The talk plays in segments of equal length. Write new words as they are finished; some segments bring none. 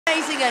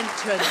Amazing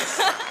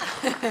entrance.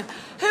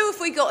 Who have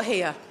we got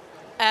here?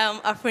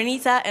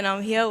 Afronitaaa, and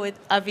I'm here with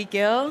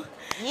Abigail.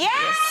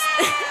 Yes!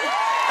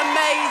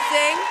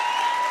 Amazing.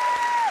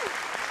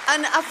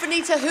 And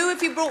Afronitaaa, who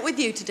have you brought with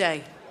you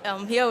today?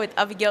 I'm here with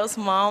Abigail's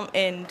mom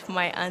and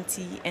my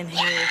auntie and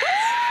her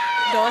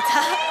daughter.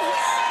 That's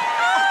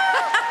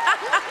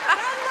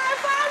my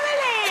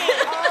family!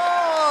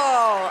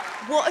 Oh,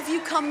 what have you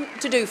come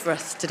to do for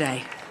us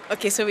today?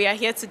 Okay, so we are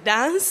here to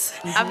dance.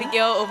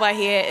 Abigail over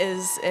here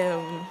is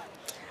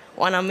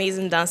one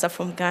amazing dancer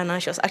from Ghana.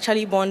 She was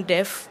actually born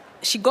deaf.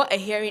 She got a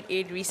hearing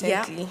aid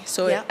recently,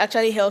 so it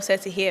actually helps her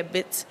to hear a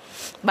bit,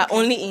 but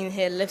only in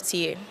her left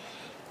ear.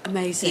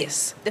 Amazing.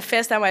 Yes. The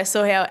first time I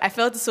saw her, I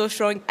felt so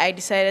strong, I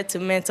decided to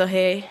mentor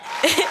her.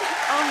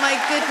 Oh, my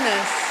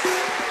goodness.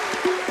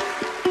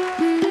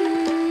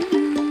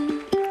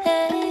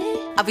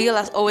 Abigail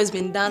has always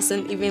been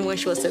dancing, even when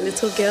she was a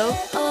little girl.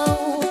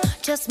 Oh,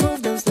 just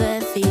move those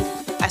left feet.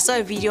 I saw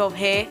a video of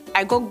her.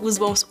 I got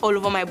goosebumps all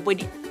over my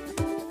body.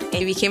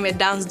 And became a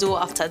dance duo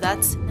after that.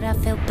 But I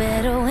feel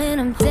better when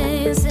I'm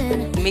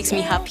dancing. It makes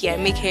me happy, I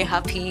make her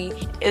happy.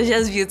 It's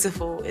just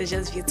beautiful, it's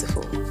just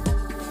beautiful.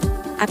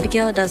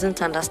 Abigail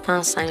doesn't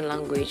understand sign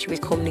language. We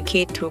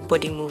communicate through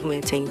body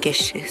movements and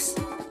gestures.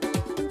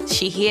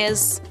 She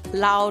hears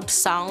loud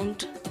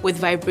sound with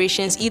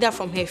vibrations either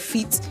from her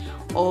feet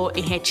or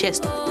in her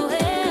chest.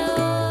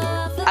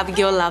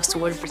 Abigail loves to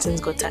watch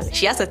Britain's Got Talent.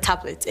 She has a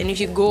tablet, and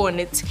if you go on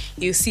it,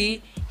 you'll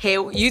see her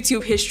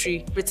YouTube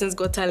history. Britain's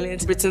Got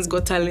Talent, Britain's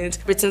Got Talent,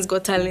 Britain's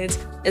Got Talent.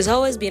 It's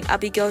always been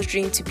Abigail's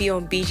dream to be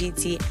on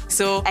BGT.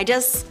 So I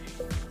just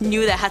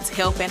knew that I had to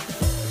help her.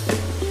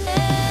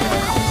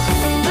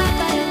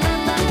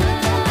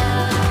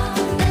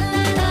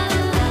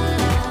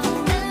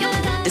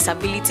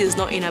 Disability is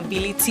not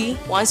inability.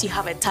 Once you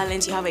have a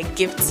talent, you have a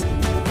gift.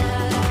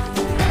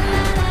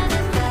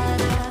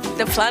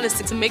 The plan is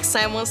to make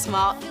Simon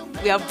smile.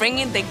 We are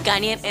bringing the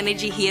Ghanaian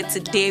energy here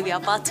today. We are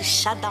about to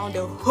shut down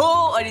the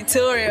whole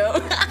auditorium.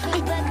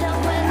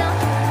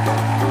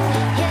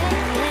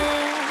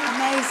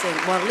 Amazing.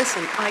 Well,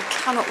 listen, I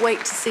cannot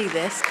wait to see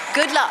this.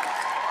 Good luck.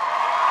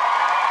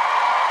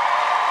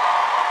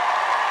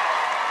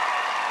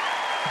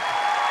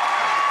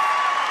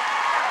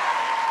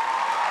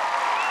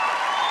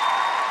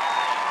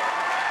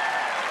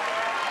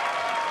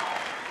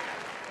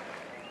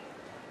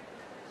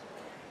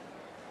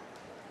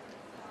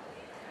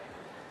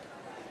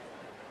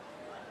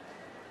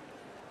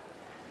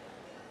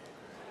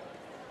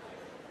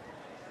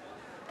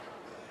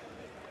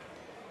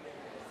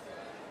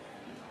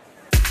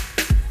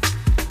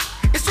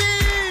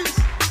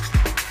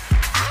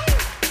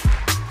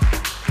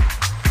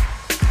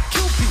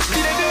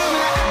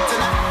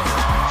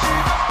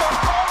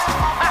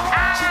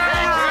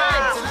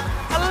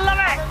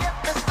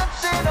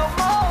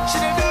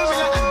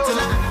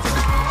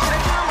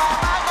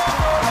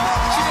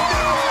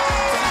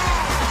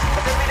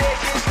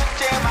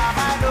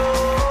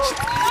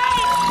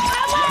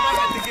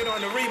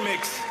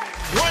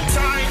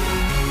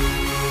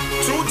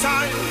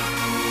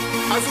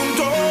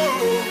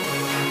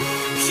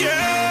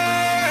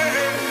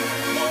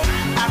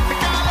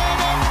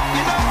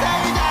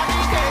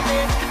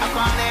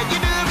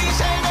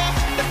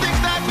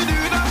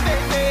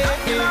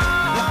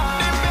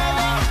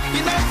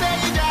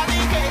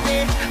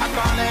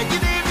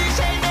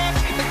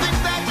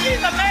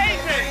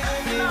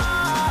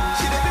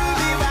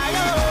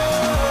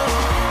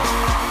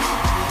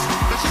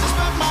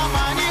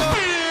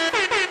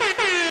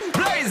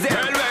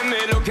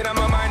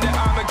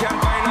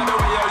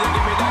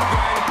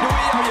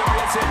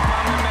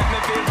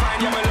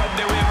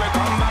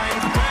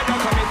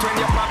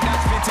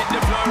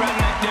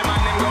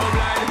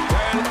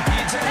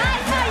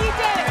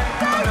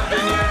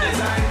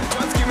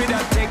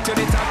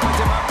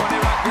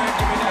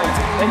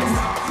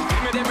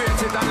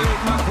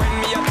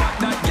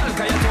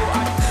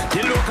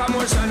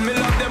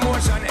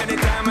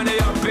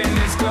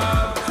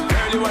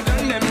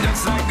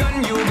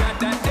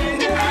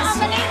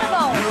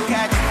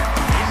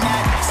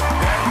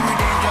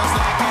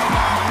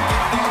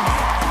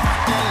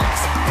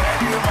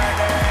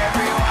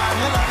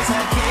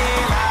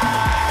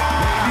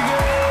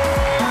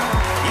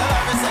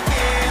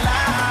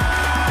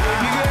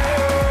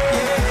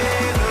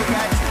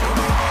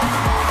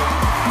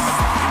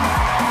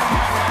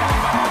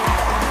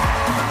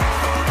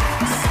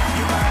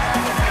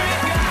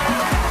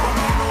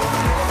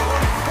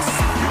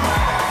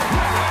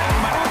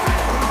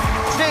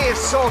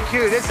 So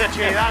cute, isn't she?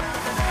 That.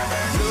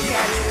 Look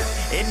at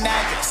it in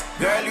that dress,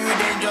 girl, you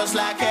dangerous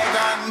like a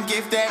gun.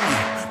 Give them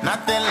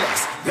nothing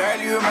less, girl,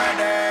 you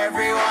murder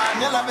everyone.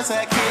 Your love is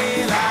a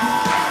killer.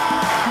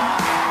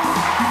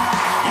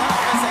 Your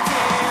love is a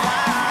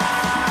killer.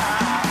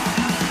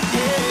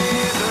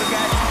 Yeah, look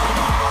at it.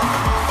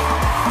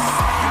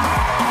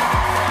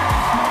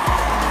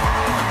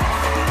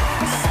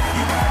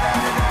 You murder,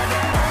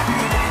 girl,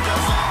 you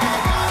dangerous like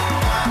a gun.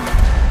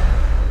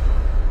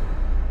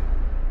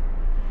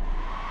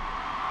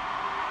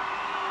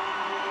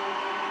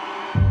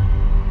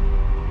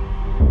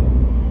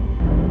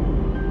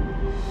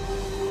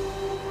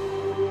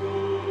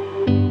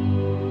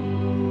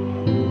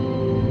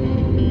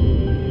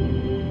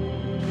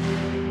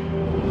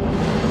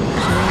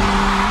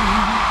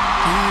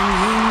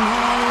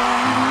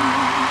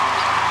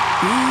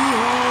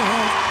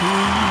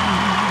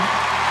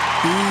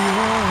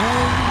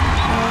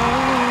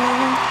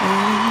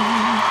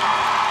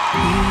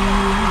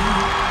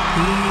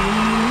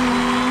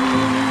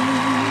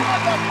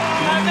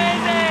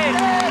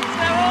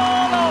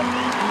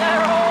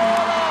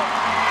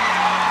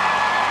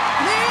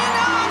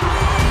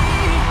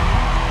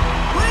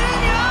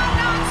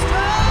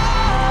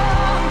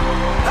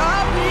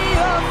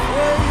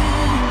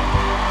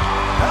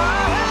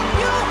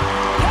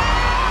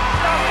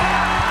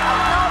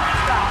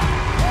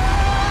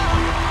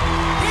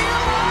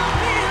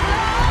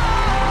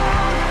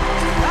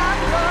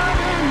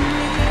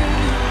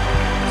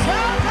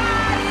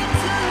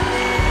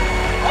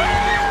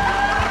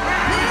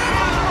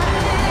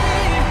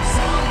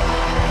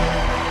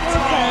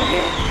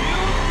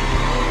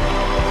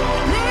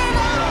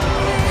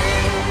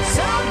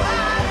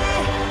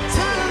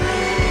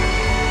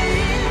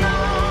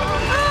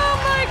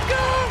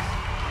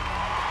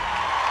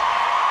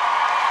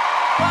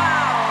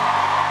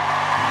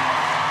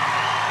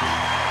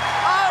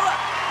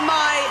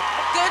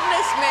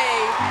 me.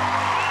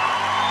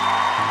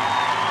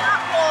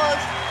 That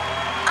was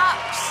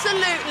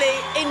absolutely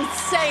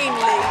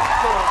insanely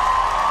cool.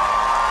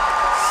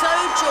 So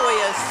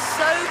joyous,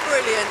 so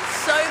brilliant,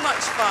 so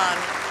much fun.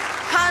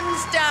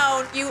 Hands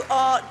down, you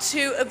are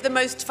two of the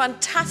most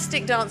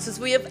fantastic dancers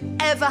we have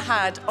ever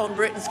had on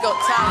Britain's Got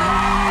Talent.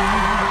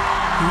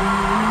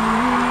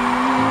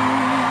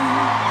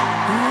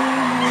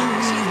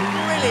 She's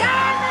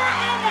brilliant.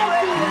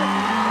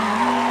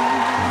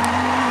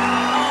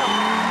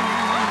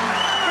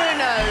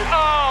 Bruno.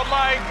 Oh,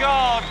 my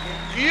God.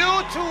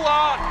 You two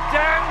are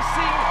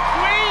dancing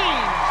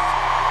queens.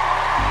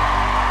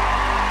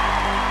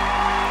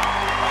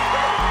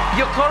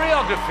 Your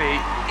choreography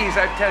is,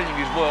 I'm telling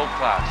you, is world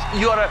class.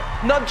 You are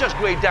not just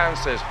great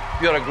dancers,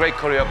 you're a great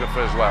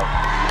choreographer as well.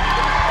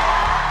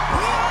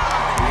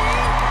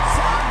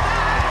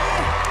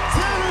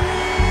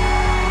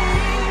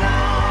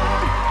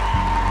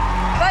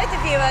 Both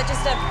of you are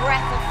just a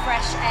breath of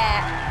fresh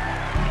air.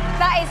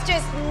 That is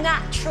just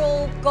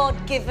natural,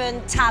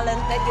 God-given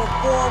talent that you're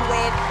born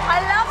with. I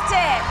loved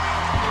it.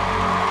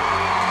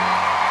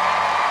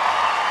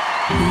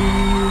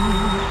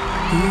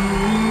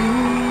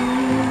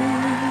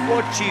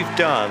 What you've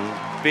done,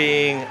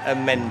 being a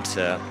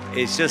mentor,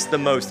 is just the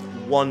most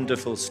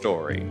wonderful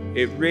story.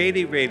 It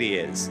really, really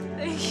is.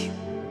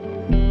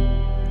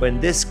 When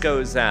this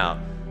goes out,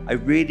 I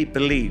really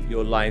believe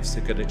your lives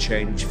are going to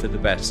change for the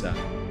better.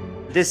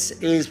 This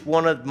is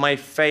one of my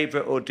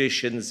favorite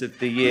auditions of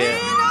the year.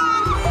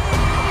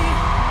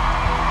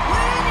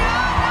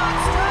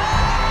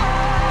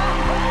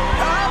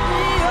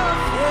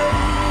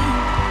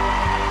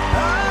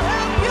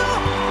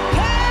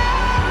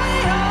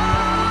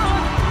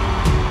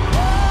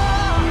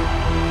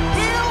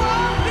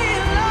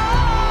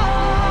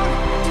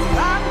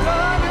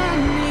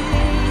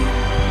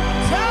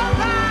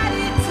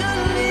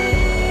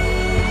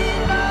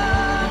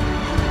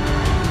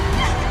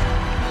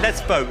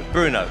 Let's vote,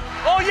 Bruno.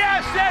 Oh,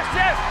 yes, yes,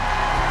 yes!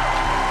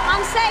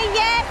 I'm saying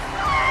yes.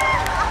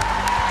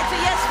 It's a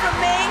yes from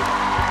me.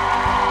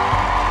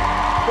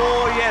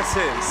 4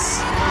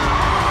 yeses.